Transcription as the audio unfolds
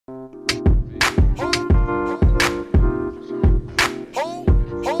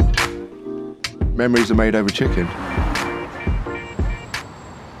Memories are made over chicken.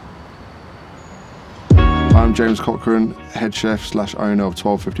 I'm James Cochran, head chef / owner of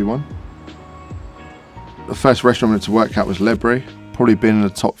 1251. The first restaurant I went to work at was Ledbury. Probably been in the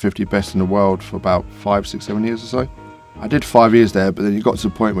top 50 best in the world for about 5, 6, 7 years or so. I did 5 years there, but then you got to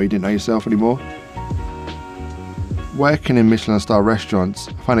the point where you didn't know yourself anymore. Working in Michelin-style restaurants,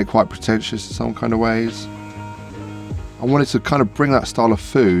 I find it quite pretentious in some kind of ways. I wanted to kind of bring that style of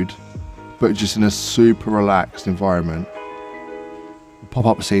food, but just in a super relaxed environment. The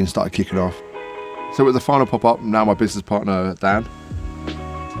pop-up scene started kicking off. So with the final pop-up, now my business partner, Dan,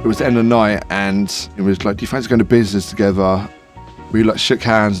 it was the end of the night and it was like, do you fancy going to business together? We like shook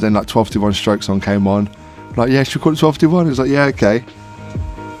hands, then like 1251 Stroke song came on. Like, yeah, should we call it 1251? It was like, yeah, okay.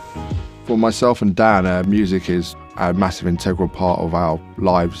 For myself and Dan, music is a massive integral part of our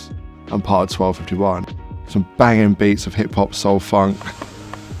lives. I'm part of 1251. Some banging beats of hip hop, soul, funk.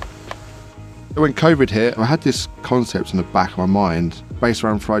 When COVID hit, I had this concept in the back of my mind based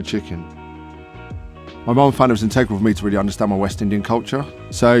around fried chicken. My mum found it was integral for me to really understand my West Indian culture.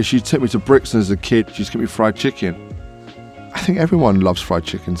 So she took me to Brixton as a kid, she just gave me fried chicken. I think everyone loves fried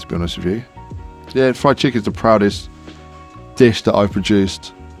chicken, to be honest with you. Yeah, fried chicken is the proudest dish that I've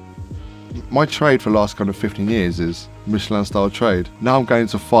produced. My trade for the last kind of 15 years is Michelin-style trade. Now I'm going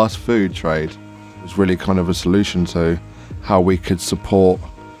into fast food trade. It's really kind of a solution to how we could support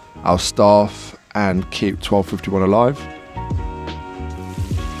our staff and keep 1251 alive.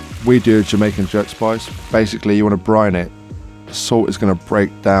 We do Jamaican jerk spice. Basically, you want to brine it. The salt is going to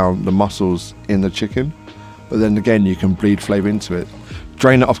break down the mussels in the chicken, but then again, you can bleed flavour into it.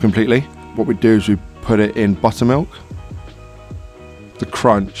 Drain it off completely. What we do is we put it in buttermilk. The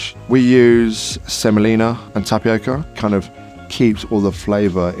crunch. We use semolina and tapioca. Kind of keeps all the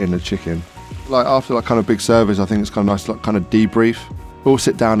flavour in the chicken. Like after like kind of big service, I think it's kind of nice to like kind of debrief. We all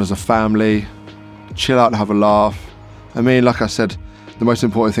sit down as a family, chill out and have a laugh. I mean, like I said, the most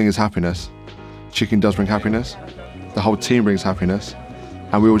important thing is happiness. Chicken does bring happiness. The whole team brings happiness.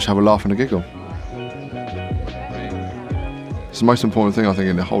 And we all just have a laugh and a giggle. It's the most important thing, I think,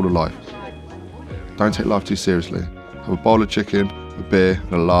 in the whole of life. Don't take life too seriously. Have a bowl of chicken, a beer,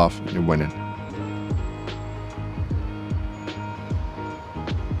 and a laugh, and you're winning.